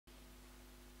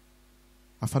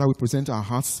Our Father, we present our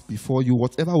hearts before you.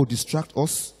 Whatever will distract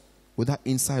us, whether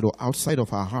inside or outside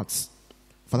of our hearts,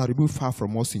 Father, remove far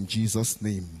from us in Jesus'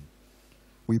 name.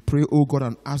 We pray, O God,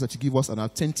 and ask that you give us an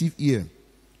attentive ear.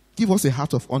 Give us a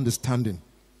heart of understanding,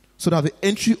 so that the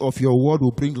entry of your word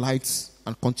will bring light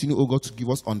and continue, O God, to give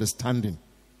us understanding.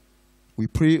 We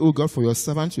pray, O God, for your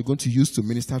servant you're going to use to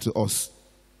minister to us.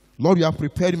 Lord, you have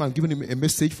prepared him and given him a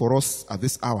message for us at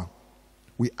this hour.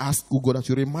 We ask, O God, that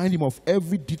you remind him of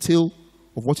every detail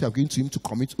of what you have given to him to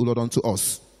commit, O Lord, unto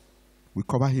us. We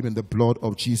cover him in the blood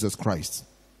of Jesus Christ.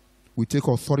 We take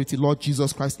authority, Lord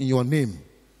Jesus Christ, in your name,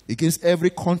 against every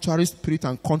contrary spirit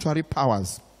and contrary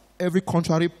powers, every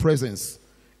contrary presence.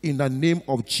 In the name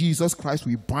of Jesus Christ,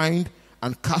 we bind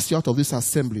and cast you out of this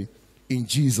assembly in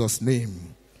Jesus'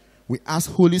 name. We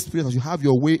ask, Holy Spirit, as you have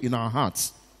your way in our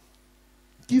hearts,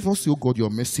 give us, O God, your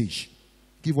message.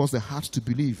 Give us the heart to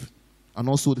believe, and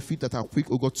also the feet that are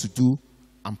quick, O God, to do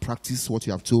and practice what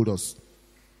you have told us.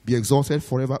 Be exalted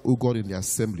forever, O God, in the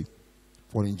assembly.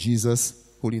 For in Jesus'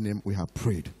 holy name we have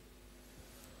prayed.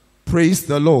 Praise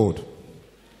the Lord.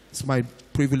 It's my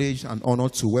privilege and honor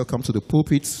to welcome to the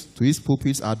pulpit, to his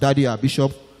pulpit, our daddy, our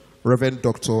bishop, Reverend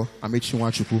Dr. Amaechi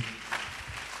Nwachukwu.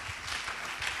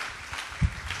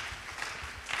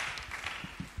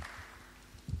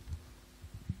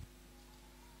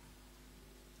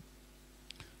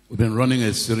 We've been running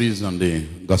a series on the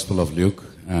Gospel of Luke,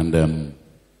 and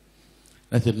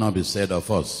let it not be said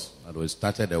of us that we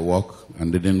started a work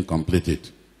and didn't complete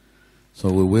it.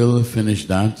 So we will finish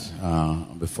that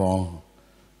before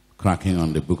cracking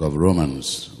on the book of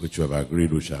Romans, which we have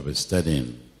agreed we shall be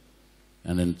studying.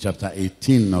 And in chapter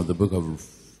 18 of the book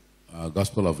of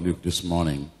Gospel of Luke this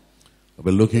morning, we'll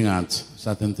be looking at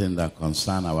certain things that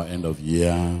concern our end of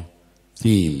year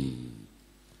theme.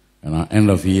 In our end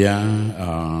of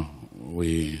year,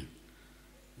 we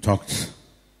talked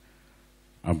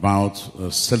about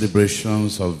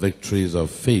celebrations of victories of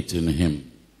faith in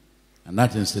him. And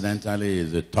that incidentally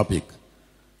is the topic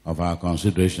of our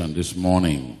consideration this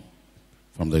morning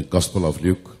from the Gospel of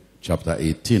Luke, chapter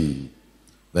 18,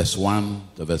 verse 1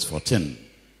 to verse 14.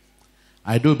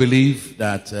 I do believe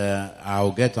that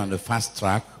I'll get on the fast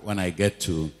track when I get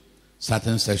to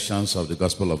certain sections of the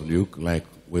Gospel of Luke, like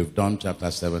we've done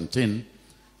chapter 17.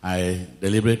 I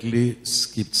deliberately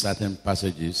skipped certain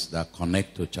passages that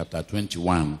connect to chapter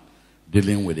 21,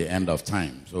 dealing with the end of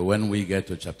time. So when we get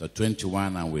to chapter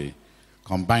 21 and we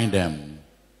combine them,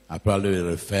 I'll probably be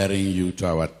referring you to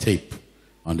our tape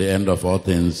on the end of all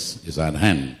things is at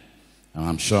hand. And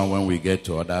I'm sure when we get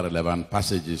to other relevant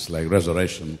passages like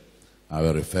resurrection, I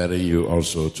will be referring you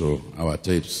also to our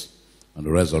tapes on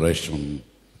the resurrection,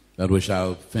 that we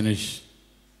shall finish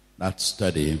that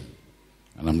study.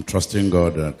 And I'm trusting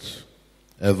God that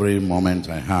every moment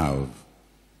I have,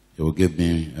 He will give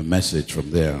me a message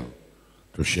from there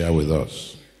to share with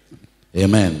us.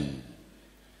 Amen.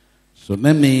 So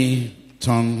let me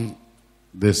turn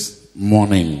this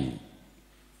morning,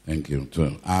 thank you,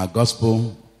 to our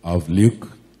Gospel of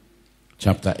Luke,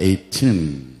 chapter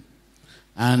 18.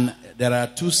 And there are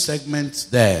two segments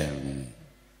there.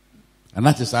 And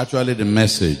that is actually the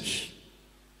message.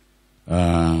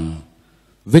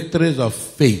 Victories of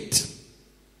faith.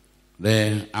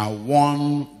 They are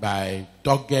won by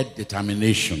dogged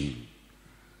determination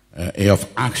of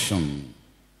action.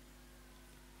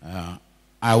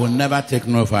 I will never take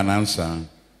no for an answer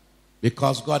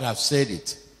because God has said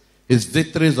it. His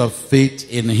victories of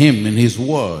faith in Him, in His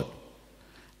Word.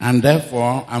 And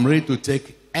therefore, I'm ready to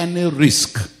take any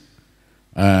risk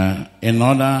in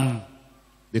order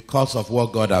because of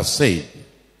what God has said.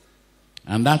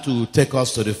 And that will take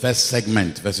us to the first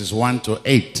segment, verses 1 to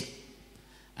 8.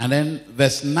 And then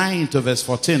verse 9 to verse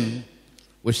 14,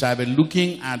 we shall be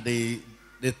looking at the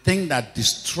thing that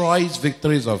destroys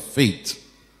victories of faith.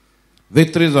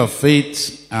 Victories of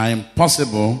faith are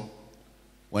impossible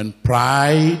when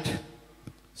pride,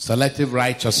 selective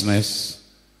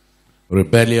righteousness,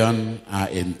 rebellion are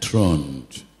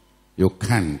enthroned. You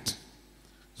can't.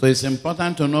 So it's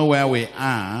important to know where we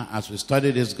are as we study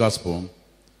this gospel.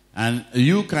 And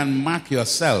you can mark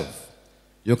yourself.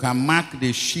 You can mark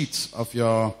the sheets of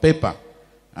your paper.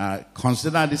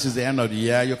 Consider this is the end of the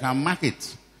year. You can mark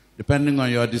it depending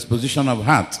on your disposition of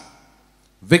heart.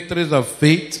 Victories of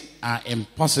faith are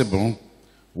impossible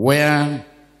where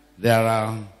there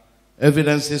are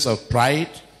evidences of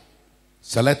pride,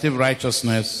 selective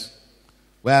righteousness,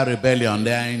 where rebellion,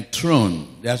 they are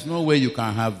enthroned. There's no way you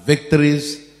can have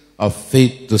victories of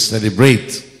faith to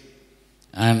celebrate.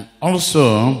 And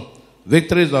also,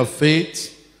 victories of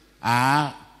faith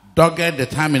are dogged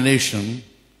determination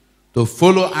to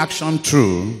follow action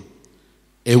through,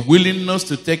 a willingness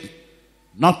to take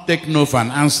not take no for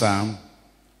an answer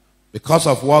because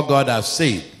of what God has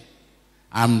said.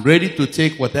 I'm ready to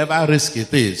take whatever risk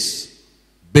it is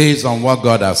based on what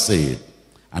God has said.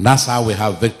 And that's how we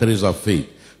have victories of faith.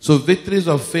 So victories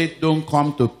of faith don't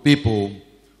come to people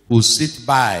who sit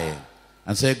by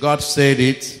and say, God said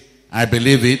it, I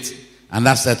believe it, and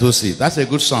that settles it. That's a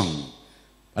good song.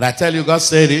 But I tell you, God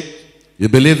said it, you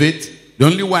believe it. The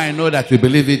only way I know that you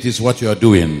believe it is what you're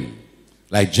doing.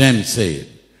 Like James said,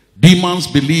 demons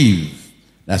believe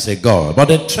that's a God, but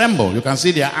they tremble. You can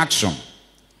see their action.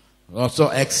 Also,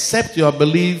 except your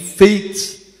belief,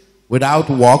 faith without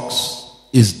works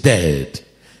is dead.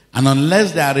 And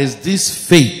unless there is this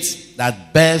faith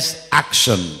that bears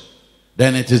action,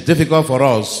 then it is difficult for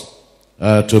us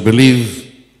to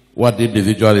believe what the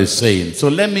individual is saying. So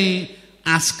let me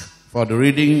ask for the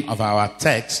reading of our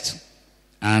text,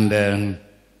 and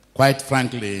quite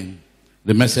frankly,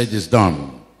 the message is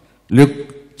done.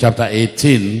 Luke chapter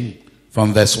 18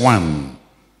 from verse 1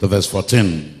 to verse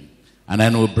 14. And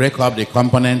then we'll break up the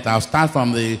component. I'll start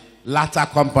from the latter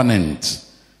component,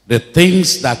 the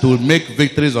things that will make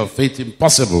victories of faith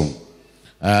impossible.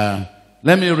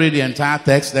 Let me read the entire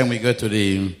text, then we go to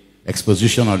the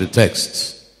exposition of the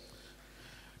text.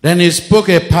 Then he spoke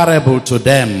a parable to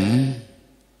them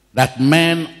that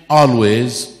men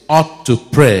always ought to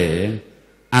pray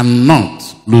and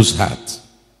not lose heart.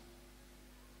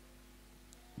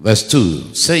 Verse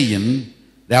 2, saying,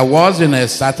 there was in a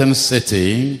certain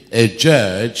city a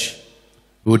judge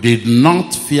who did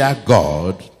not fear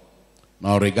God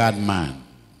nor regard man.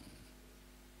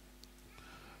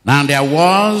 Now there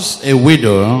was a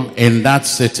widow in that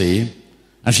city,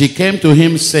 and she came to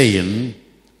him saying,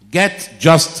 get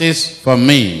justice for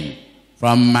me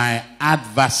from my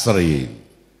adversary.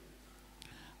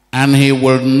 And he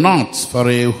will not for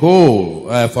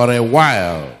a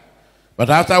while. But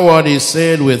afterward he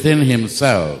said within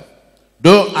himself,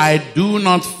 though I do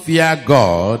not fear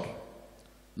God,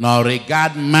 nor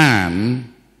regard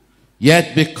man,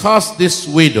 yet because this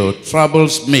widow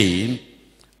troubles me,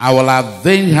 I will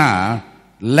avenge her,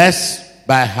 lest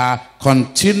by her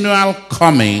continual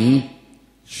coming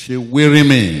she weary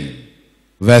me.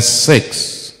 Verse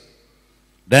 6.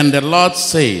 Then the Lord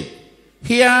said,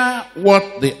 hear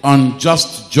what the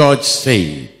unjust judge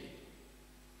said.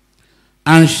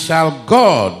 And shall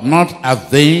God not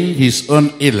avenge his own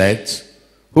elect,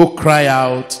 who cry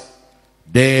out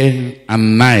day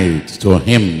and night to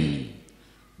him,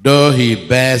 though he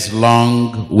bears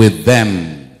long with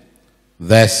them?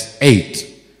 Verse 8.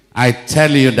 I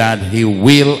tell you that he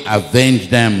will avenge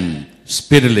them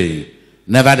speedily.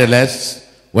 Nevertheless,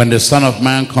 when the Son of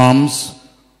Man comes,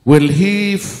 will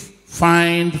he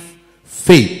find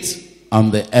faith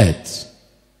on the earth?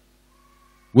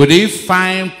 Will he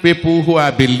find people who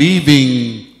are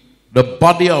believing the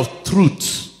body of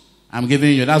truth? I'm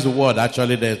giving you, that's the word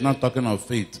actually there. It's not talking of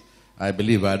faith. I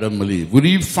believe, I don't believe. Will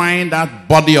he find that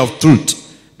body of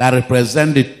truth that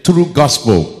represents the true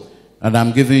gospel that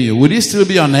I'm giving you? Will it still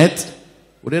be on earth?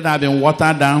 Would it have been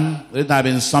watered down? Would it have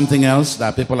been something else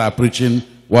that people are preaching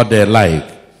what they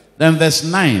like? Then verse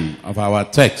 9 of our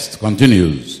text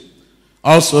continues.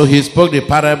 Also he spoke the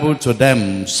parable to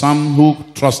them, some who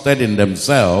trusted in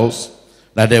themselves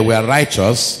that they were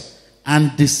righteous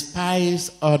and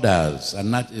despised others.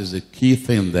 And that is the key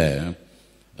thing there.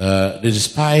 They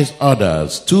despised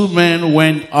others. Two men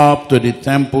went up to the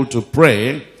temple to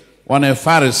pray, one a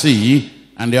Pharisee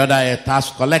and the other a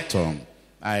tax collector.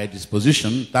 By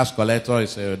disposition, tax collector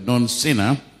is a known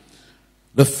sinner.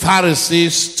 The Pharisee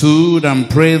stood and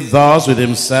prayed thus with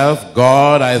himself,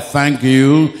 God, I thank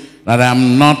you that I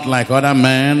am not like other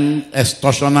men,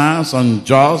 extortioners,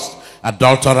 unjust,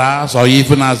 adulterers, or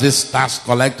even as this tax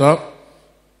collector.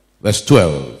 Verse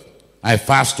 12, I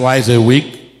fast twice a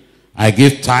week. I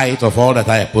give tithe of all that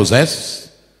I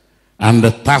possess. And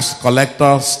the tax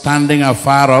collector, standing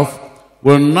afar off,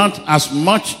 will not as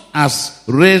much as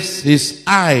raise his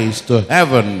eyes to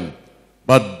heaven,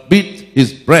 but beat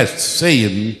his breast,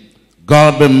 saying,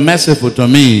 God be merciful to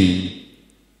me,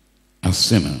 a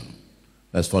sinner.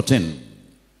 Verse 14.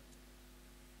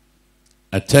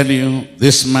 I tell you,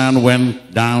 this man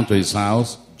went down to his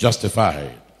house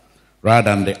justified rather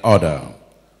than the other.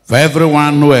 For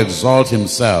everyone who exalts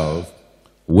himself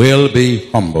will be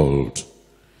humbled,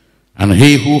 and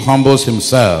he who humbles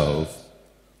himself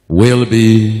will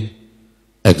be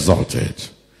exalted.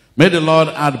 May the Lord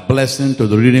add blessing to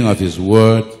the reading of his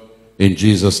word in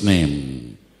Jesus'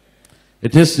 name.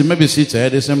 You may be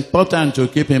seated. It's important to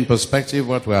keep in perspective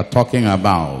what we are talking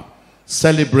about.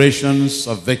 Celebrations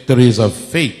of victories of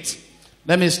faith.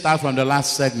 Let me start from the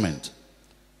last segment.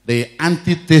 the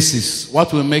antithesis.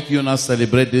 What will make you not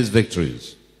celebrate these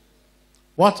victories?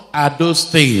 What are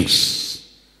those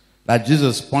things that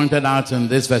Jesus pointed out in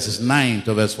this verses 9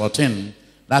 to verse 14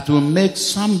 that will make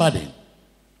somebody,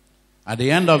 at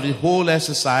the end of the whole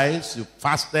exercise, you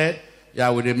fasted, you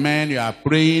are with the men, you are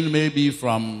praying maybe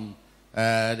from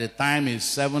the time is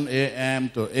 7 a.m.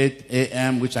 to 8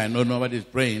 a.m., which I know nobody is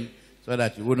praying, so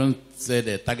that you wouldn't say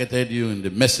they targeted you in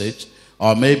the message.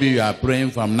 Or maybe you are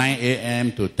praying from 9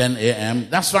 a.m. to 10 a.m.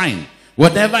 That's fine.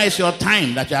 Whatever is your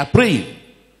time that you are praying.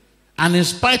 And in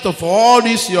spite of all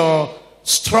this, you're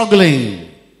struggling.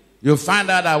 You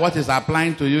find out that what is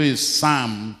applying to you is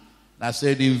Psalm that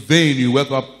said, in vain you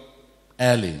wake up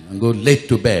early and go late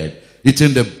to bed,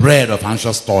 eating the bread of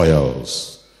anxious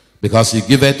toils, because he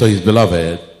giveth to his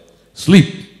beloved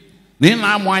sleep.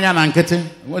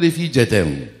 What if he jet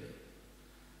him?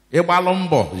 Nothing.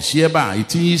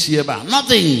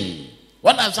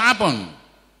 What has happened?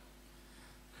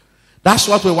 That's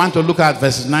what we want to look at,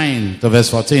 verses 9 to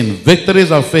verse 14.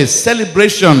 Victories of faith,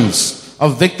 celebrations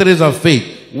of victories of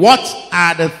faith. What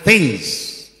are the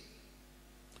things?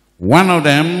 One of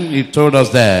them, he told us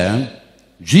there,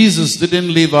 Jesus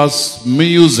didn't leave us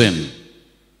musing.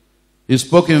 He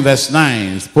spoke in verse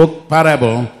 9, spoke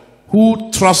parable,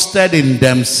 who trusted in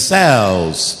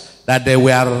themselves that they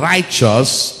were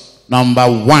righteous. Number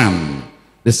one.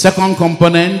 The second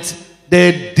component,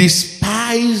 they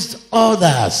despised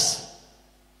others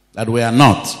that were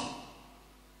not.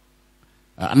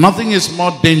 Nothing is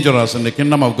more dangerous in the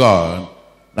kingdom of God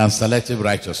than selective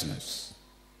righteousness.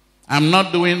 I'm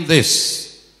not doing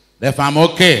this, therefore I'm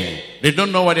okay. They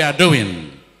don't know what they are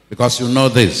doing because you know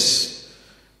this.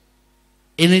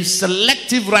 In its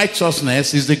selective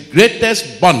righteousness is the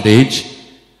greatest bondage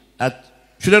that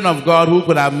children of God who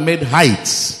could have made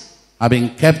heights have been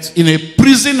kept in a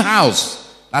prison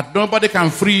house that nobody can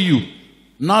free you.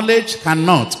 Knowledge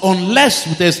cannot, unless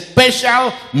with a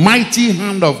special mighty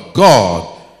hand of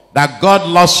God, that God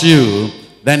loves you,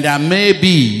 then there may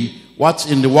be what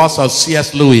in the words of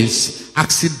C.S. Lewis,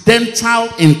 accidental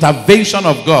intervention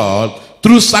of God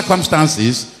through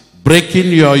circumstances,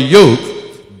 breaking your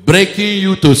yoke, breaking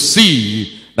you to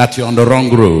see that you're on the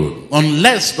wrong road.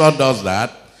 Unless God does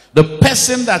that, the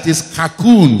person that is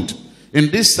cocooned in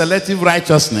this selective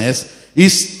righteousness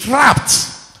is trapped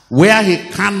where he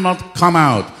cannot come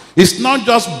out. It's not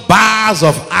just bars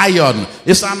of iron.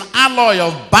 It's an alloy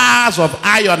of bars of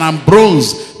iron and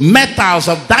bronze, metals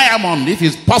of diamond, if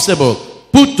it's possible,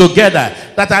 put together,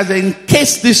 that has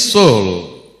encased this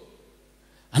soul.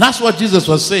 And that's what Jesus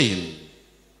was saying.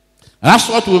 And that's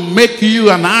what will make you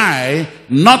and I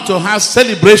not to have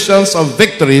celebrations of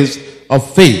victories of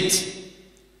faith.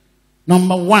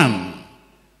 Number one,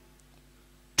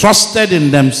 trusted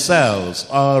in themselves,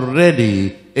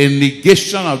 already a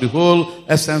negation of the whole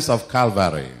essence of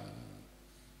Calvary.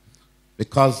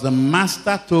 Because the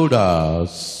Master told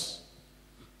us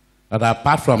that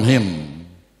apart from him,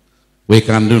 we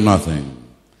can do nothing.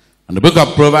 And the book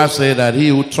of Proverbs says that he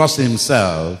who trusts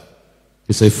himself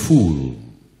is a fool.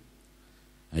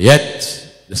 And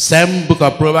yet, the same book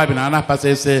of Proverbs in another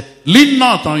passage says, lean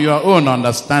not on your own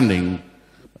understanding,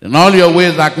 in all your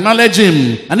ways acknowledge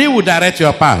him, and he will direct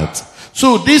your path.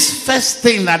 So this first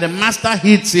thing that the Master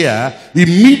hits here,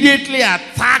 immediately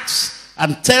attacks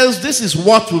and tells, this is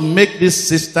what will make this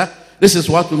sister, this is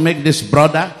what will make this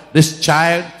brother, this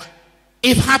child.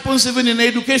 It happens even in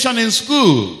education in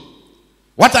school.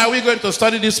 What are we going to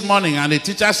study this morning? And the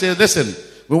teacher says, listen,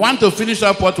 we want to finish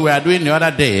up what we are doing the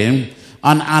other day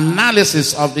on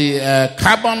analysis of the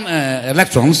carbon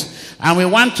electrons, and we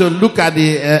want to look at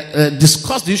the,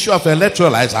 discuss the issue of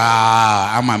electrolytes.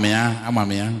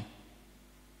 Amamia.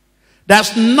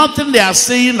 There's nothing they are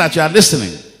saying that you are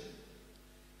listening.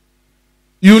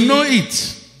 You know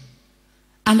it.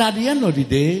 And at the end of the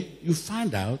day, you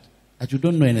find out that you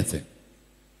don't know anything.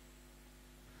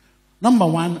 Number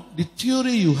one, the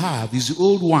theory you have is the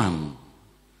old one.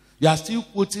 You are still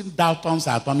quoting Dalton's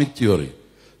atomic theory.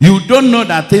 You don't know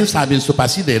that things have been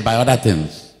superseded by other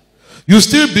things. You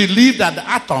still believe that the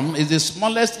atom is the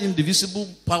smallest indivisible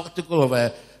particle of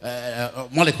a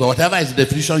molecule, whatever is the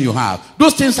definition you have.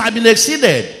 Those things have been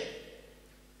exceeded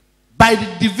by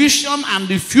the division and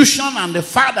the fusion and the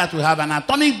fact that we have an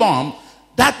atomic bomb.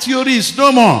 That theory is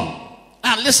no more.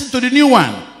 And listen to the new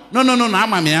one. No,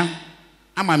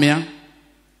 Amamia.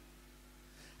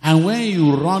 And when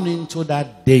you run into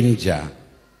that danger,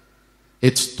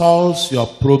 it stalls your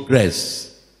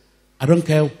progress. I don't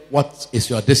care what is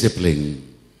your discipline.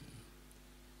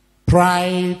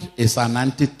 Pride is an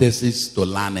antithesis to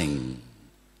learning.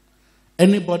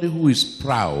 Anybody who is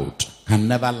proud can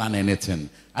never learn anything.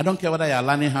 I don't care whether you are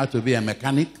learning how to be a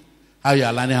mechanic, how you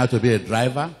are learning how to be a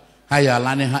driver, how you are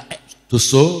learning how to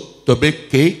sew, to bake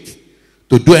cake,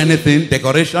 to do anything,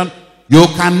 decoration. You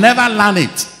can never learn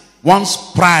it.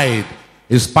 Once pride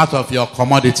is part of your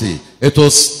commodity, it will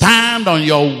stand on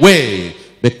your way,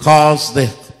 because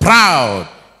the proud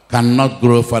cannot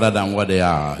grow further than what they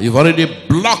are. You've already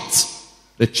blocked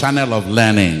the channel of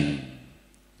learning.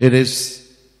 It is.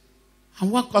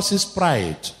 And what causes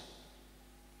pride?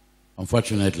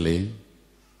 Unfortunately,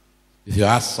 if you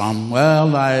ask some,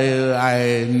 well,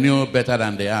 I knew better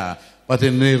than they are. But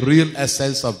in the real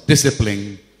essence of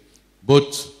discipline,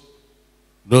 both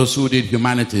those who did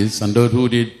humanities and those who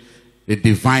did the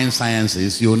divine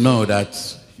sciences, you know that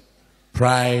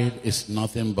pride is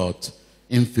nothing but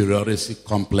inferiority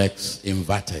complex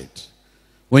inverted.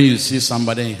 When you see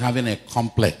somebody having a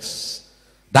complex,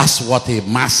 that's what he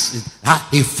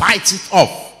fights it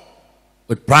off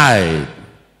with pride.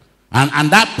 And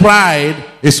that pride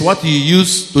is what he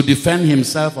used to defend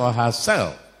himself or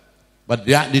herself. But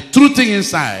the true thing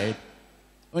inside,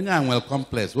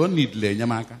 complex.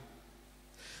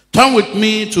 Turn with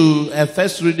me to a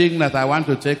first reading that I want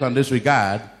to take on this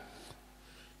regard.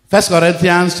 1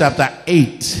 Corinthians chapter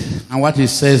 8, and what it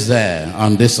says there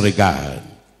on this regard.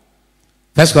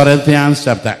 1 Corinthians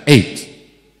chapter 8,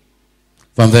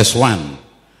 from verse 1.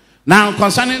 Now,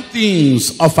 concerning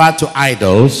things offered to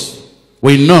idols,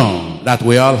 we know that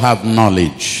we all have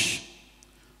knowledge.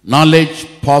 Knowledge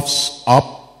puffs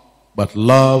up, but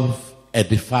love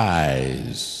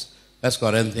edifies. 1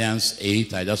 Corinthians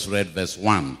 8, I just read verse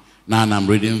 1. Now I'm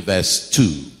reading verse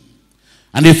 2.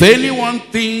 And if anyone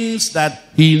thinks that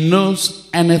he knows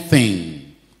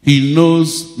anything, he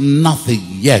knows nothing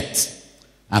yet,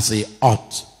 as he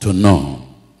ought to know.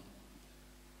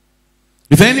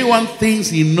 If anyone thinks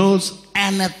he knows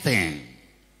anything,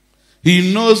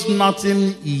 he knows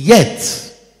nothing yet,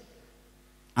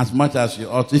 as much as you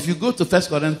ought. If you go to 1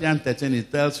 Corinthians 13, it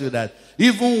tells you that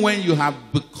even when you have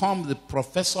become the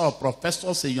professor or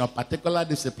professors in your particular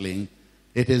discipline,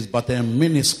 it is but a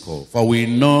minuscule, for we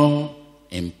know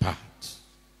in part.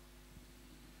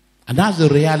 And that's the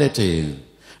reality.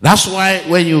 That's why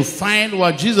when you find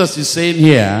what Jesus is saying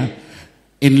here,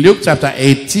 in Luke chapter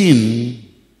 18,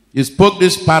 he spoke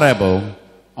this parable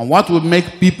on what would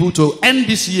make people to end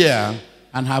this year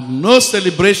and have no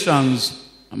celebrations.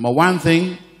 Number one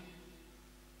thing,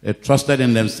 they trusted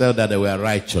in themselves that they were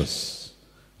righteous.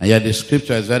 And yet the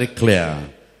scripture is very clear.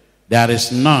 There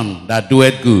is none that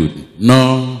doeth good,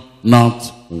 no, not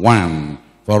one.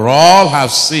 For all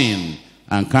have sinned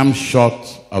and come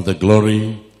short of the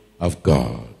glory of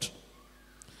God.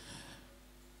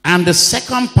 And the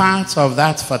second part of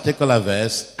that particular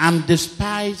verse, and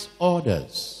despise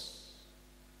others.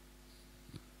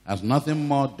 There's nothing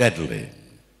more deadly.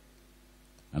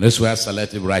 And this is where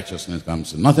selective righteousness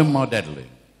comes in. Nothing more deadly.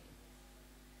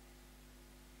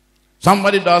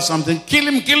 Somebody does something, kill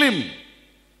him, kill him.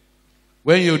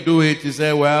 When you do it, you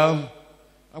say, well,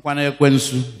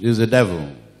 he's the devil.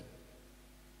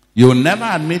 You will never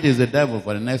admit he's the devil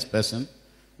for the next person.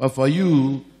 But for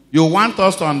you, you want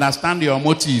us to understand your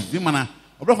motive.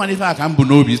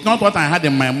 It's not what I had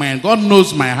in my mind. God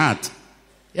knows my heart.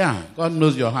 Yeah, God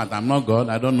knows your heart. I'm not God.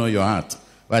 I don't know your heart.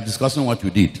 We're discussing what you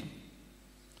did.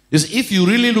 If you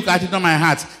really look at it on my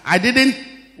heart, I didn't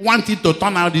want it to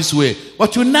turn out this way.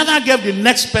 But you never gave the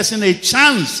next person a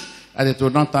chance that it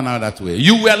would not turn out that way.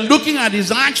 You were looking at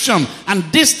his action, and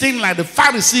this thing, like the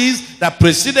Pharisees that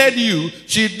preceded you,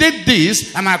 she did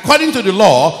this, and according to the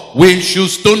law, we should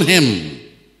stone him.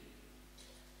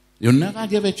 You never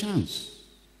gave a chance.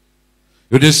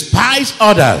 You despise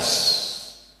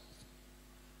others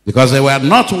because they were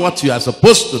not what you are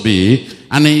supposed to be,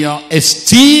 and in your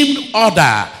esteemed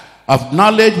order of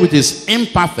knowledge which is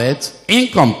imperfect,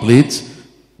 incomplete,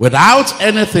 without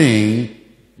anything,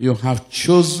 you have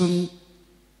chosen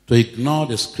to ignore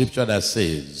the scripture that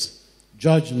says,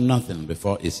 judge nothing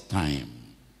before its time.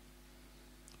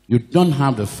 You don't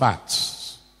have the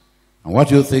facts. And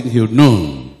what you think you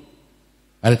know,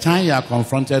 by the time you are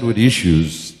confronted with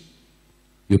issues,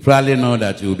 you probably know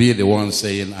that you'll be the one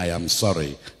saying, I am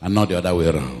sorry, and not the other way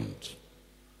around.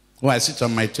 Well, I sit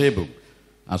on my table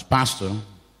as pastor,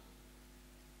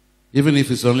 even if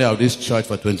it's only of this church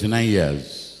for 29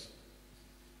 years.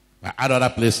 I add other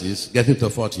places, getting to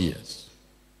 40 years.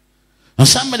 And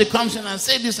somebody comes in and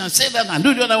say this and say that and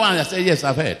do the other one. I say, yes,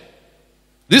 I've heard.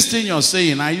 This thing you're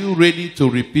saying, are you ready to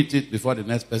repeat it before the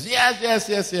next person?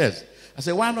 Yes. I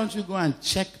say, why don't you go and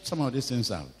check some of these things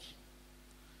out?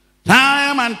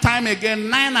 Time and time again,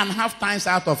 9.5 times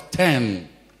out of 10,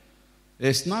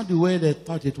 It's not the way they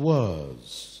thought it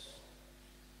was.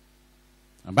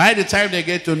 And by the time they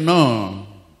get to know,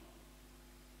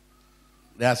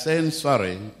 they are saying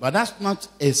sorry. But that's not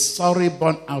a sorry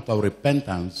born out of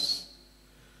repentance.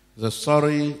 It's a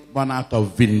sorry born out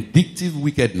of vindictive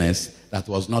wickedness that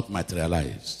was not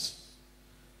materialized.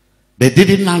 They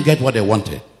didn't now get what they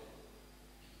wanted.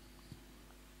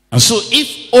 And so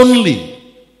if only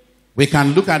we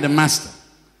can look at the Master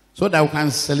so that we can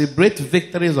celebrate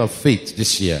victories of faith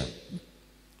this year.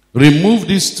 Remove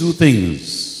these two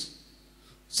things.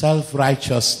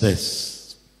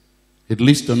 Self-righteousness. It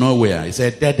leads to nowhere. It's a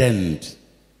dead end.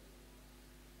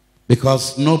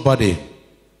 Because nobody.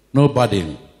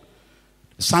 The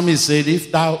psalmist said,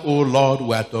 if thou, O Lord,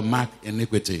 were to mark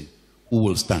iniquity, who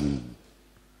will stand?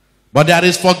 But there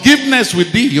is forgiveness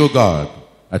with thee, O God,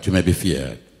 that you may be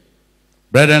feared.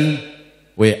 Brethren,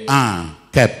 we are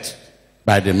kept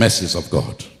by the mercies of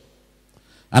God.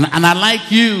 And I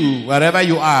like you, wherever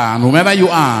you are, and whomever you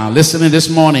are, listening this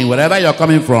morning, wherever you're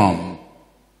coming from,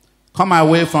 come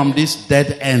away from this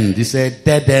dead end. It's a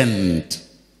dead end.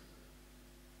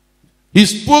 He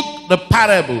spoke the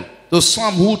parable to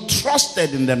some who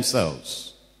trusted in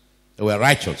themselves. They were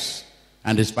righteous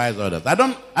and despised others. I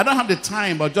don't have the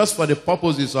time, but just for the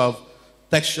purposes of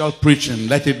textual preaching,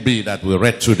 let it be that we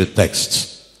read through the text.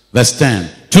 Verse 10.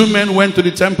 2 men went to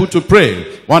the temple to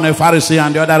pray. One a Pharisee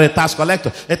and the other a tax collector.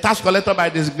 A tax collector by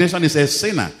designation is a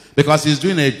sinner because he's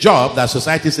doing a job that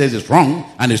society says is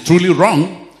wrong and is truly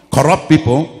wrong. Corrupt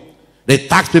people. They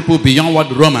tax people beyond what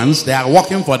the Romans. They are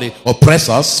working for the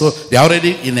oppressors. So they are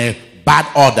already in a bad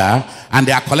order. And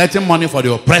they are collecting money for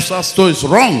the oppressors. So it's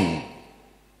wrong.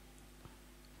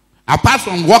 Apart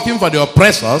from working for the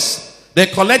oppressors, they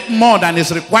collect more than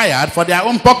is required for their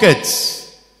own pockets.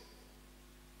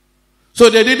 So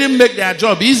they didn't make their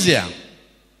job easier.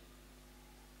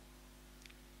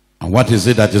 And what is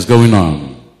it that is going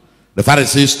on? The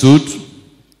Pharisee stood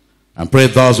and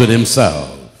prayed thus with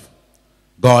himself.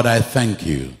 God, I thank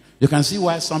you. You can see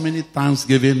why so many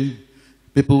Thanksgiving,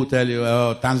 people will tell you,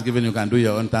 oh, Thanksgiving, you can do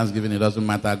your own Thanksgiving. It doesn't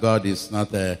matter. God is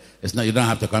not, you don't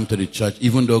have to come to the church.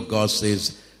 Even though God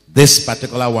says, this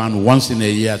particular one, once in a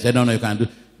year, I don't know, you can do.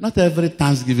 Not every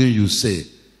Thanksgiving you say.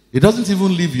 It doesn't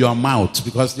even leave your mouth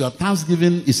because your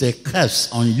thanksgiving is a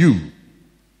curse on you.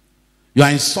 You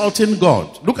are insulting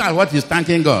God. Look at what he's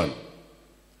thanking God.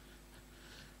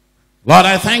 Lord,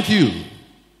 I thank you.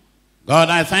 God,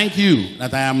 I thank you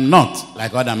that I am not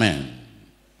like other men.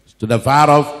 To the far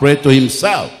off, pray to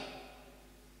himself.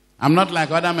 I'm not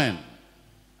like other men.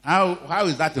 How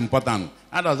is that important?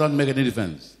 How does that make any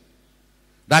difference?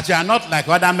 That you are not like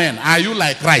other men. Are you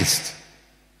like Christ?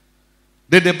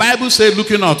 Did the Bible say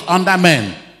looking out under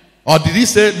men? Or did he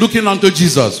say looking unto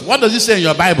Jesus? What does it say in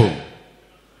your Bible?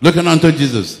 Looking unto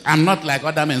Jesus. I'm not like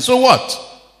other men. So what?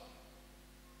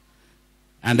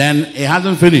 And then he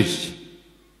hasn't finished.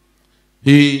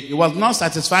 He was not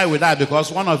satisfied with that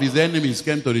because one of his enemies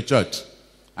came to the church.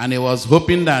 And he was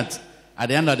hoping that at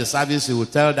the end of the service he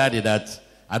would tell daddy that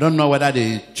I don't know whether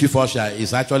the chief usher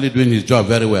is actually doing his job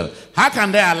very well. How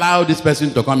can they allow this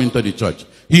person to come into the church?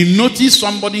 He noticed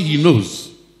somebody he knows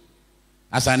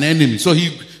as an enemy. So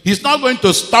he's not going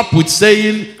to stop with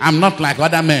saying, I'm not like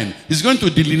other men. He's going to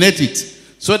delineate it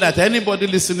so that anybody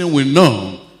listening will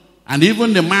know, and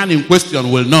even the man in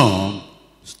question will know,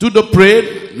 stood up,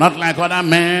 prayed, not like other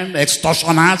men,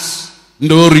 extortioners,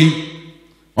 ndori,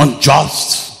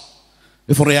 unjust,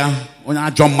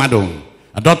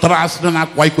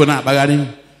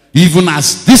 even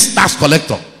as this tax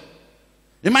collector.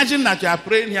 Imagine that you are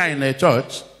praying here in a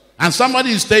church and somebody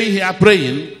is staying here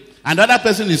praying and the other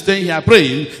person is staying here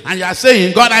praying and you are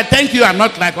saying, God, I thank you, I'm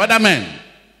not like other men.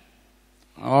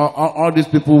 All these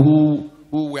people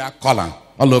who wear collar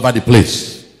all over the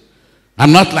place.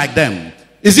 I'm not like them.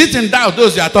 Is it in doubt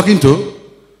those you are talking to?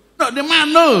 No, the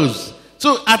man knows.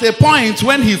 So at a point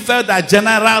when he felt that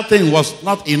general thing was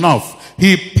not enough,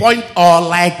 he pointed all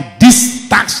like this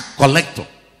tax collector.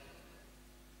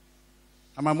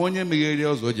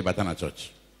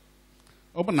 Church.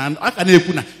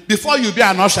 Before you be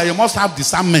an usher, you must have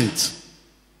discernment.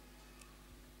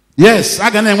 Yes, I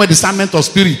can have discernment of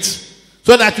spirit.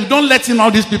 So that you don't let in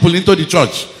all these people into the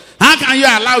church. How can you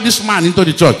allow this man into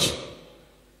the church?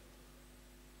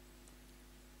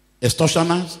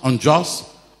 Extortioners, unjust,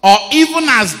 or even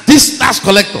as this tax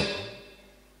collector.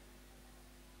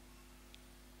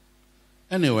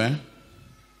 Anyway,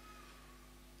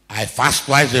 I fast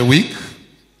twice a week.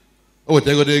 You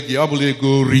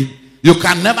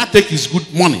can never take his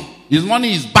good money. His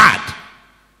money is bad.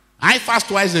 I fast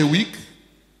twice a week.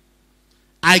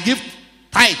 I give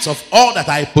tithes of all that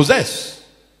I possess.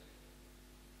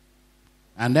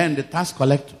 And then the tax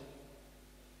collector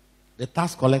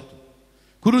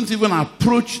couldn't even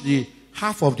approach the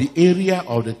half of the area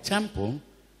of the temple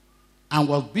and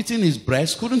was beating his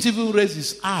breast, couldn't even raise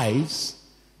his eyes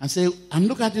and say, and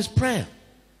look at this prayer.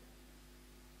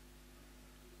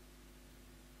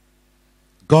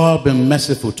 God be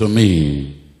merciful to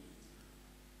me,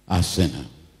 a sinner.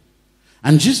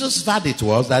 And Jesus' verdict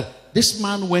was that this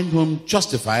man went home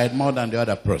justified more than the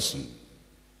other person.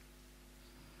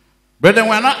 Brethren,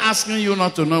 we're not asking you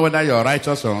not to know whether you're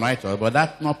righteous or unrighteous, but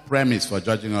that's not premise for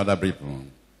judging other people.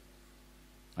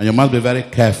 And you must be very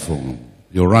careful.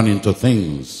 You run into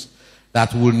things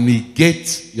that will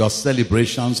negate your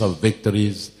celebrations of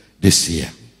victories this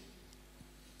year.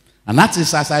 And that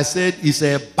is, as I said, is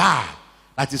a bar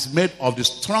that is made of the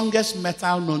strongest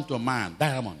metal known to man,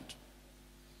 diamond.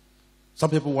 Some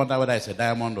people wonder whether it's a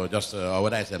diamond or just, or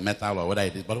whether it's a metal or whether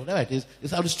it is, but whatever it is,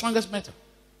 it's of the strongest metal.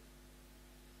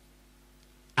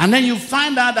 And then you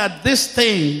find out that this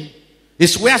thing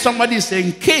is where somebody is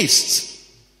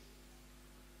encased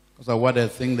because of what they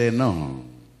think they know.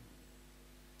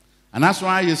 And that's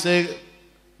why you say,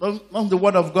 don't the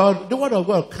word of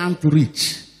God can't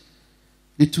reach.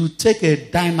 It will take a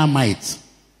dynamite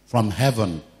from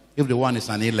heaven if the one is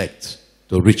an elect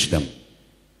to reach them.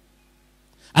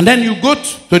 And then you go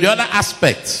to the other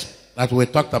aspects that we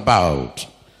talked about.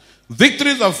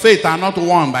 Victories of faith are not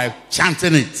won by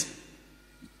chanting it.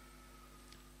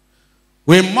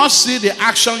 We must see the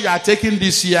action you are taking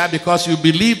this year because you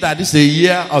believe that this is a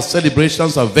year of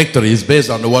celebrations of victories based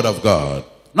on the word of God.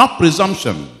 Not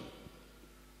presumption.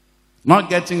 Not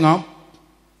getting up.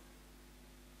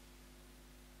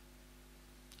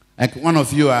 Like one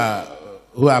of you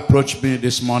who approached me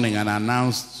this morning and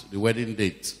announced the wedding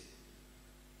date.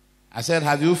 I said,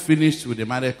 have you finished with the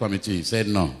marriage committee? He said,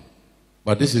 no.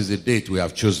 But this is the date we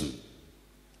have chosen.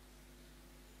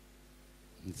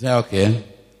 I said, okay.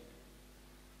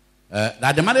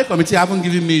 That the marriage committee haven't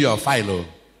given me your file.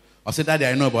 I said, Daddy,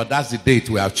 I know, but that's the date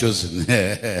we have chosen.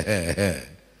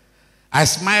 I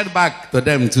smiled back to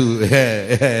them too.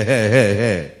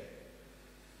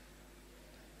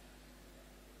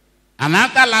 And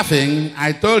after laughing,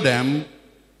 I told them,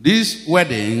 this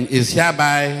wedding is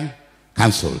hereby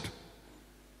cancelled.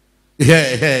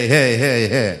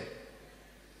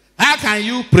 How can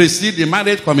you precede the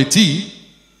marriage committee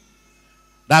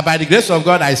that by the grace of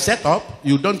God I set up,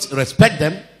 you don't respect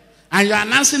them, and you're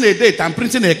announcing a date and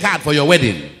printing a card for your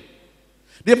wedding?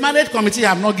 The marriage committee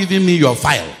have not given me your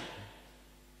file.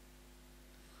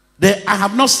 I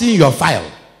have not seen your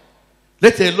file,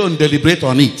 let alone deliberate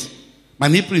on it.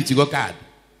 Man, print your card.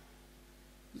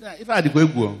 If I had to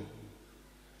go,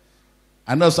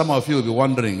 I know some of you will be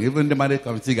wondering, even the marriage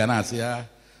committee gonna say,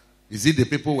 is it the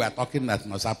people we are talking that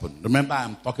must happen? Remember,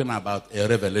 I'm talking about a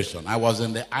revelation. I was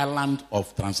in the island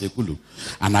of Transekulu,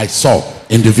 and I saw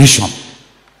in the vision.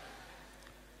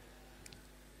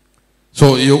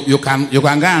 So you can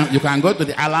go to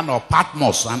the island of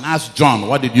Patmos and ask John,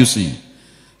 what did you see?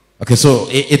 Okay, so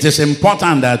it is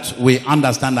important that we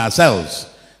understand ourselves.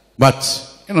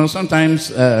 But, you know, sometimes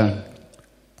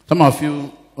some of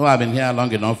you who have been here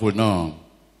long enough will know.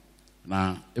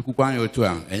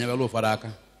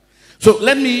 So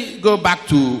let me go back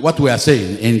to what we are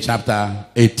saying in chapter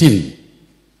 18.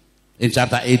 In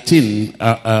chapter 18,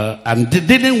 and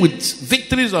dealing with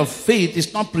victories of faith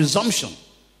is not presumption.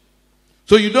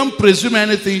 So you don't presume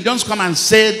anything. You don't come and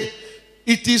say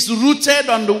it is rooted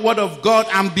on the word of God,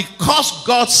 and because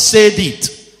God said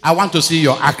it, I want to see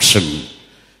your action.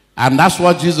 And that's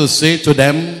what Jesus said to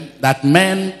them, that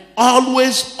men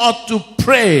always ought to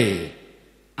pray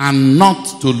and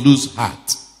not to lose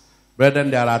heart.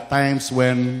 Brethren, there are times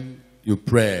when you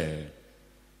pray,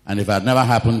 and if it had never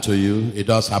happened to you, it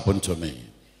does happen to me.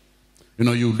 You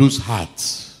know, you lose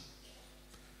heart.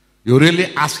 You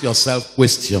really ask yourself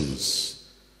questions.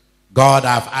 God,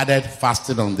 I've added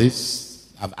fasting on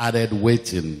this. I've added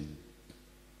waiting.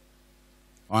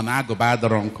 What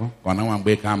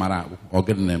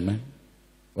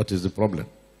is the problem?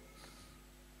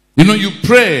 You know, you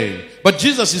pray, but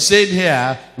Jesus is saying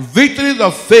here, victories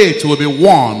of faith will be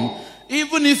won.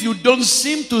 Even if you don't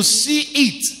seem to see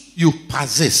it, you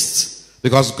persist.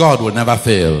 Because God will never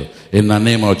fail in the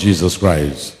name of Jesus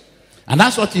Christ. And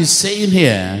that's what he's saying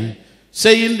here.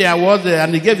 Saying there was,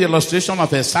 and he gave the illustration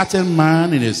of a certain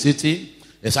man in a city,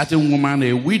 a certain woman,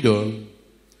 a widow,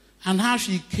 and how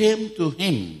she came to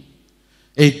him,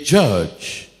 a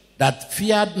judge that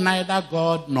feared neither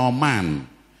God nor man.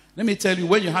 Let me tell you,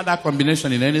 when you have that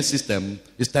combination in any system,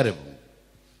 it's terrible.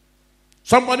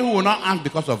 Somebody who will not act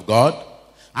because of God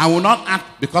and will not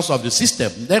act because of the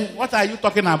system, then what are you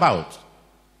talking about?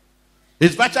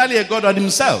 He's virtually a God on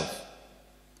himself.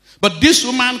 But this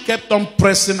woman kept on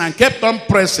pressing and kept on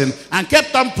pressing and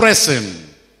kept on pressing.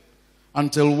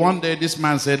 Until one day this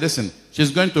man said, listen,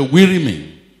 she's going to weary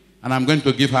me. And I'm going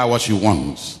to give her what she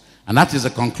wants. And that is the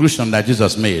conclusion that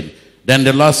Jesus made. Then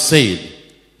the Lord said,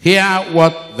 hear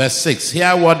what, verse 6,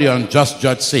 hear what the unjust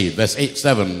judge said, verse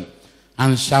 7.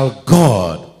 And shall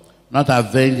God not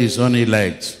avenge his own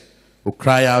elect, who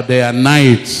cry out day and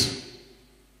night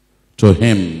to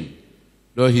him,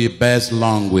 though he bears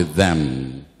long with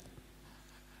them?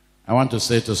 I want to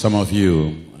say to some of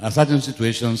you, there are certain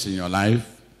situations in your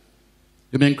life,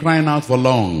 you've been crying out for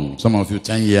long. Some of you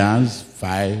 10 years,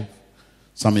 5,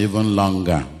 some even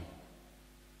longer.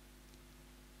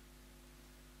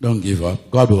 Don't give up.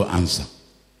 God will answer.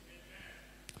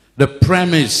 The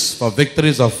premise for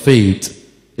victories of faith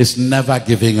is never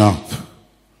giving up.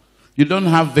 You don't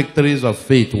have victories of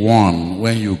faith won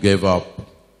when you give up.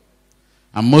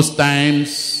 And most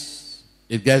times,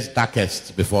 it gets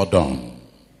darkest before dawn.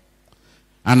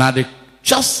 And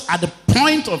just at the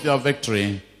point of your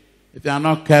victory, if you are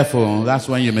not careful, that's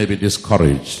when you may be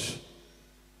discouraged.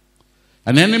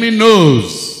 An enemy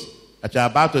knows that you're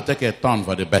about to take a turn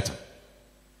for the better.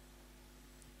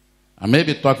 I may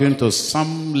be talking to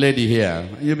some lady here,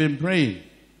 and you've been praying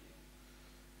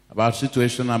about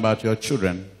situation about your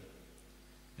children.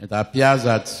 It appears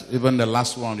that even the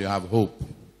last one you have hope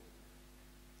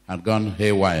had gone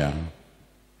haywire.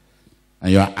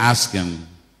 And you're asking,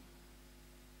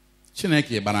 or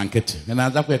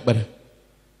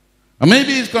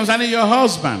maybe it's concerning your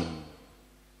husband.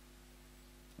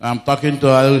 I'm talking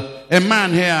to a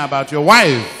man here about your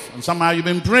wife, and somehow you've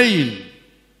been praying.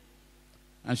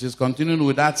 And she's continuing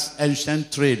with that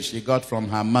ancient trade she got from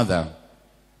her mother.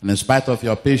 And in spite of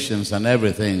your patience and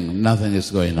everything, nothing is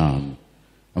going on.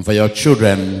 And for your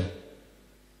children,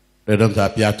 they don't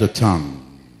appear to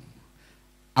turn.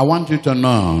 I want you to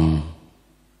know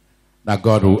that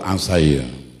God will answer you.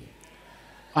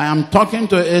 I am talking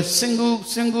to a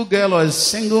single girl or a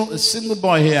single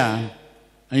boy here.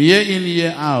 And year in,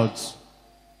 year out,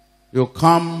 you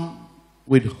come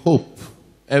with hope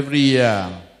every year,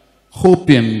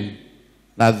 hoping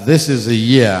that this is a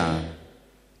year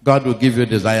God will give you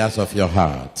desires of your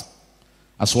heart.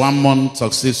 As one month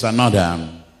succeeds another,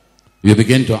 you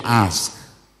begin to ask.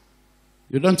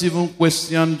 You don't even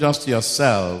question just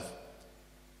yourself.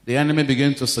 The enemy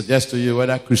begins to suggest to you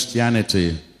whether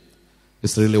Christianity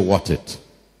is really worth it.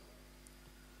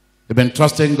 You've been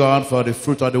trusting God for the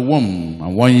fruit of the womb,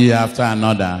 and one year after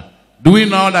another,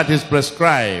 doing all that is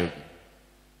prescribed,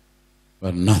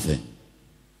 but nothing.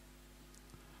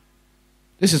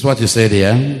 This is what he said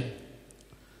here.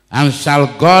 And shall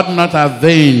God not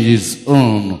avenge his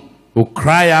own, who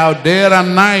cry out day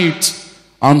and night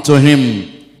unto him,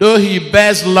 though he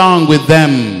bears long with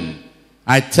them?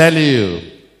 I tell you,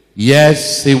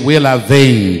 yes, he will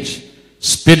avenge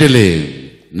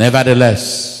speedily.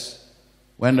 Nevertheless,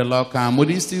 when the Lord comes, would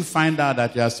he still find out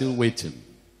that you are still waiting?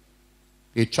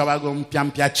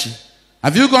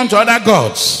 Have you gone to other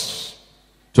gods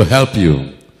to help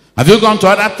you? Have you gone to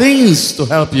other things to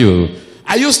help you?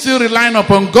 Are you still relying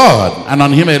upon God and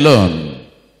on him alone?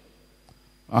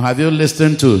 Or have you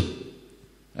listened to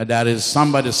that there is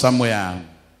somebody somewhere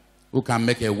who can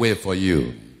make a way for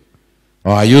you?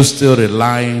 Or are you still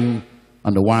relying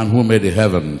on the one who made the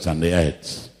heavens and the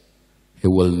earth? He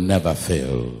will never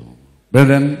fail.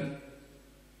 Brethren,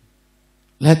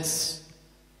 let's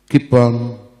keep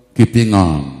on keeping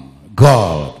on.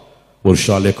 God will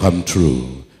surely come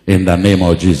true in the name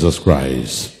of Jesus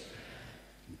Christ.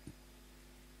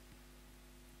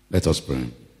 Let us pray.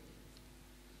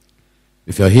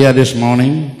 If you're here this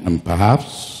morning and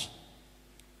perhaps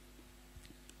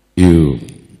you're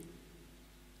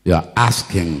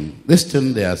asking, this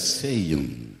thing they are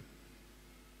saying,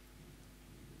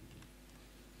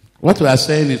 what we are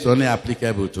saying is only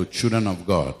applicable to children of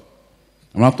God.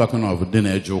 I'm not talking of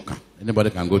dinner joker.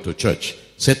 Anybody can go to church.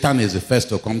 Satan is the first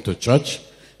to come to church.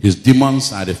 His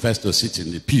demons are the first to sit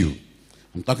in the pew.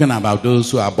 I'm talking about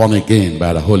those who are born again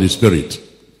by the Holy Spirit,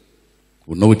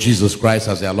 who know Jesus Christ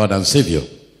as their Lord and Savior.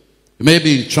 You may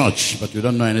be in church, but you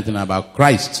don't know anything about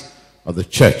Christ or the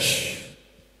church.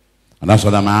 And that's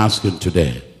what I'm asking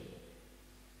today.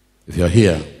 If you're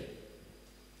here,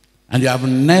 and you have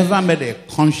never made a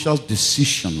conscious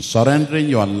decision surrendering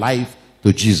your life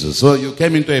to Jesus. So you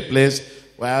came into a place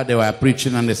where they were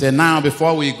preaching and they said, now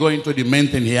before we go into the main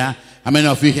thing here, how many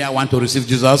of you here want to receive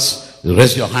Jesus?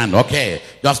 Raise your hand. Okay,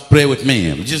 just pray with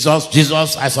me.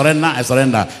 Jesus, I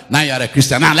surrender. Now you are a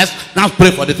Christian. Now let's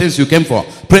pray for the things you came for.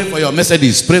 Pray for your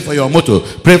Mercedes. Pray for your motor.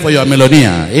 Pray for your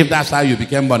Melonia. If that's how you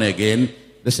became born again,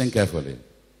 listen carefully.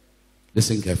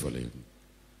 Listen carefully.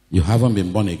 You haven't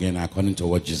been born again according to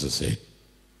what Jesus said,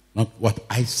 not what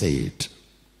I said.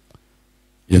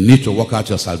 You need to work out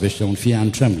your salvation with fear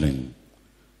and trembling.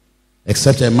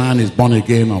 Except a man is born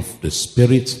again of the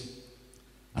Spirit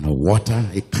and of water,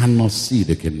 he cannot see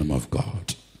the kingdom of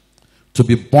God. To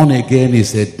be born again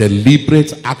is a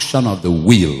deliberate action of the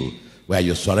will, where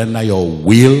you surrender your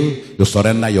will, you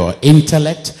surrender your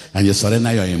intellect, and you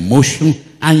surrender your emotion,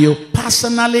 and you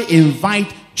personally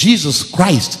invite Jesus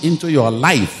Christ into your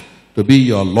life to be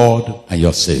your Lord and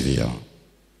your Savior.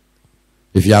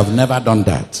 If you have never done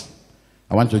that,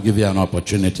 I want to give you an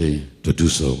opportunity to do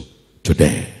so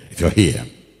today, if you're here.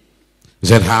 He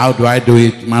said, how do I do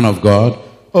it, man of God?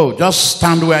 Oh, just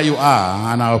stand where you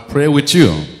are and I'll pray with you.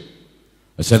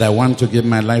 I said, I want to give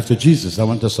my life to Jesus. I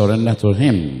want to surrender to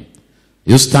him.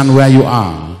 You stand where you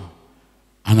are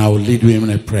and I will lead you in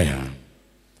a prayer.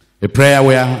 A prayer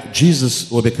where Jesus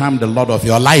will become the Lord of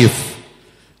your life.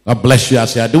 God bless you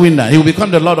as you are doing that. He will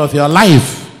become the Lord of your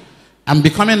life. And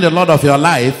becoming the Lord of your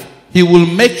life, he will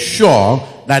make sure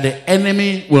that the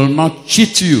enemy will not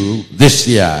cheat you this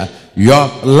year. Your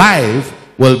life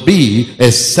will be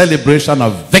a celebration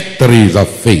of victories of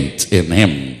faith in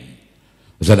him.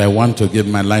 He said, I want to give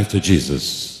my life to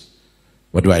Jesus.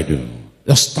 What do I do?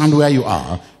 Just stand where you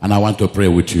are and I want to pray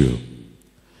with you.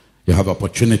 You have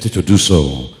opportunity to do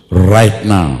so right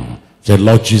now. Say,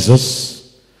 Lord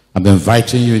Jesus, I'm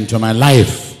inviting you into my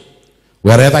life.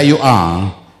 Wherever you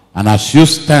are, and as you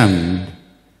stand,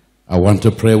 I want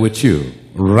to pray with you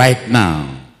right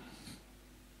now.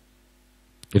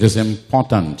 It is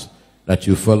important that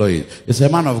you follow it. It's a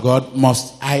man of God,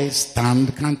 must I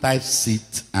stand? Can't I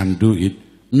sit and do it?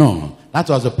 No, that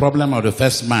was the problem of the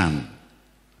first man.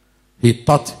 He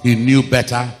thought he knew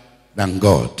better than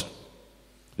God.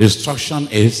 The instruction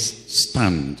is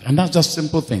stand. And that's just a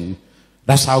simple thing.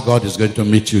 That's how God is going to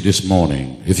meet you this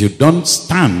morning. If you don't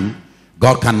stand,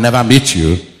 God can never meet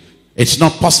you. It's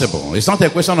not possible. It's not a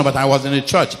question of, but I was in a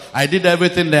church. I did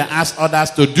everything they asked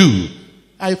others to do.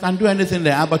 You can do anything they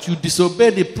ask, but you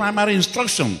disobey the primary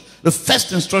instruction. The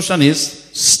first instruction is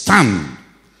stand.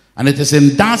 And it is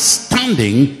in that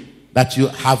standing that you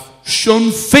have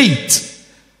shown faith.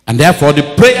 And therefore the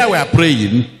prayer we are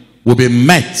praying will be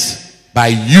met by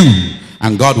you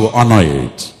and God will honor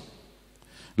it.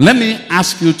 Let me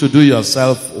ask you to do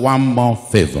yourself one more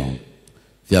favor.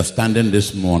 If you are standing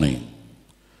this morning,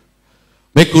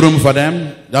 make room for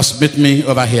them. Just meet me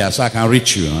over here so I can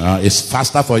reach you. It's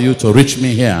faster for you to reach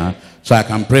me here so I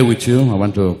can pray with you. I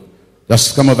want to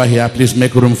just come over here. Please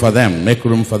make room for them. Make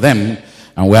room for them.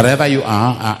 And wherever you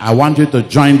are, I want you to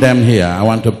join them here. I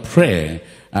want to pray.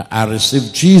 I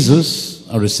receive Jesus.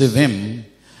 I receive him.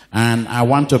 And I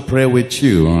want to pray with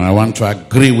you. I want to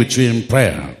agree with you in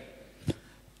prayer.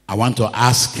 I want to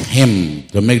ask him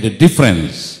to make the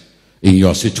difference in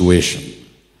your situation.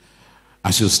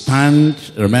 As you stand,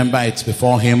 remember it's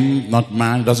before him, not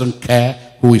man. He doesn't care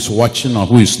who is watching or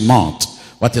who is not.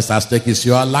 What is at stake is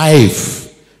your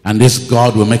life. And this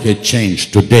God will make a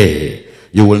change today.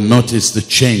 You will notice the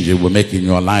change it will make in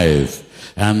your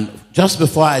life. And just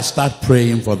before I start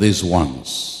praying for these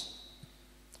ones,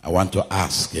 I want to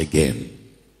ask again.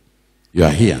 You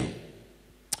are here.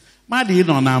 Madi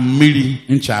no na mmiri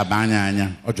ncha abanya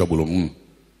anya ojogburu mu.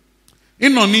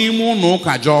 Ino n'imu no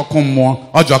ka jo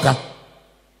kommo ojoka.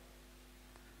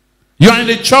 You are in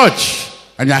the church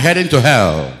and you are heading to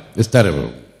hell. It's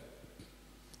terrible.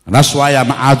 And that's why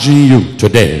I'm urging you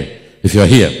today, if you're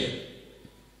here,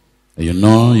 and you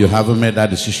know you haven't made that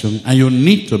decision and you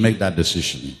need to make that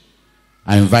decision,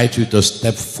 I invite you to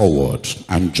step forward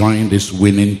and join this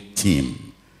winning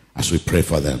team as we pray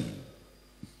for them.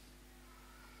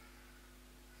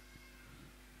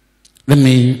 Let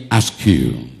me ask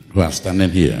you who are standing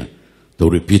here to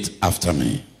repeat after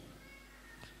me.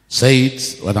 Say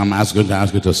it, what I'm going to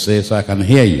ask you to say so I can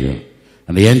hear you.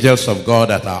 And the angels of God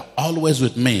that are always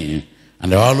with me,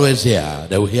 and they're always here,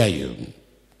 they will hear you.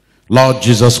 Lord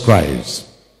Jesus Christ,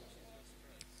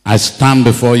 I stand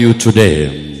before you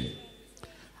today,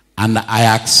 and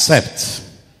I accept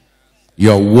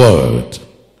your word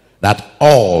that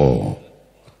all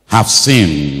have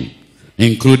sinned,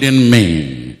 including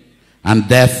me, and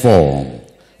therefore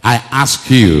I ask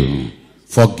you,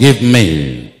 forgive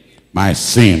me my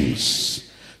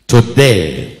sins.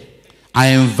 Today, I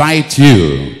invite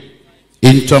you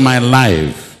into my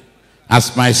life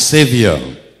as my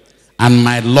Savior and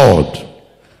my Lord.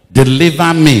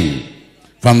 Deliver me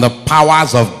from the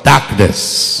powers of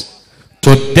darkness.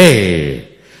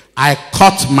 Today, I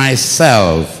cut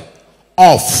myself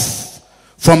off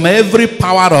from every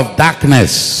power of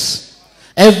darkness,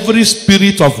 every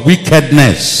spirit of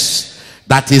wickedness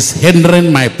that is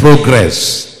hindering my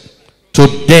progress,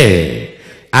 today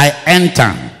I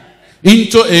enter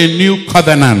into a new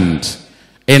covenant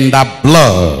in the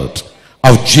blood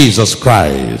of Jesus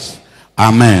Christ.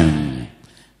 Amen.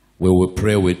 We will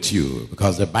pray with you,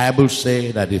 because the Bible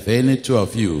says that if any two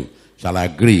of you shall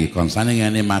agree concerning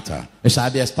any matter, it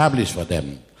shall be established for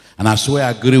them. And as we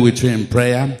agree with you in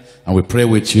prayer and we pray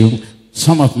with you,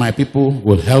 some of my people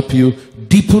will help you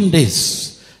deepen this.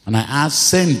 And I ask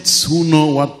saints who know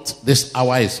what this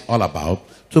hour is all about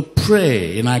to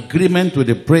pray in agreement with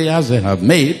the prayers they have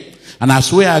made. And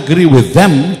as we agree with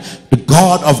them, the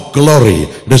God of glory,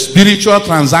 the spiritual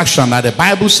transaction that the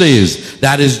Bible says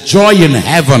there is joy in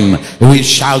heaven, we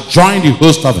shall join the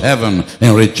host of heaven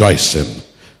in rejoicing.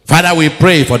 Father, we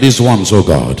pray for these ones, oh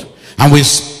God, and we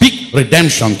speak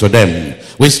redemption to them.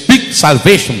 We speak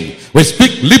salvation. We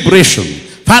speak liberation.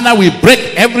 Father, we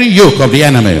break every yoke of the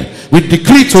enemy. We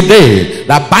decree today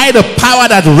that by the power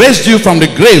that raised you from the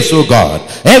graves, oh God,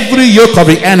 every yoke of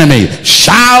the enemy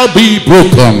shall be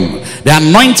broken. The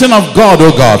anointing of God,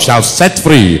 oh God, shall set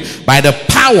free by the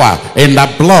power in the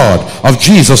blood of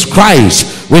Jesus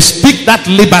Christ. We speak that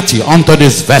liberty unto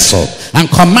this vessel and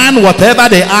command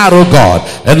whatever they are, oh God,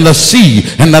 in the sea,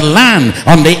 in the land,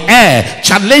 on the air,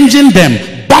 challenging them,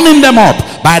 burning them up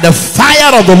by the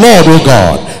fire of the Lord, oh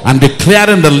God, and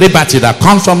declaring the liberty that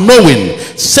comes from knowing,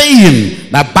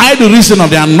 saying that by the reason of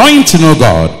the anointing, oh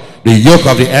God, the yoke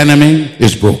of the enemy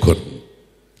is broken.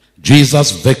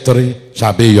 Jesus' victory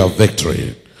shall be your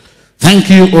victory.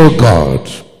 Thank you, O God,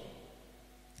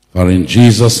 for in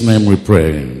Jesus' name we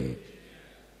pray.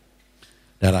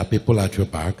 There are people at your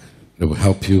back that will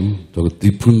help you to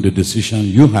deepen the decision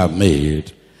you have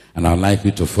made, and I'd like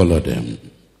you to follow them.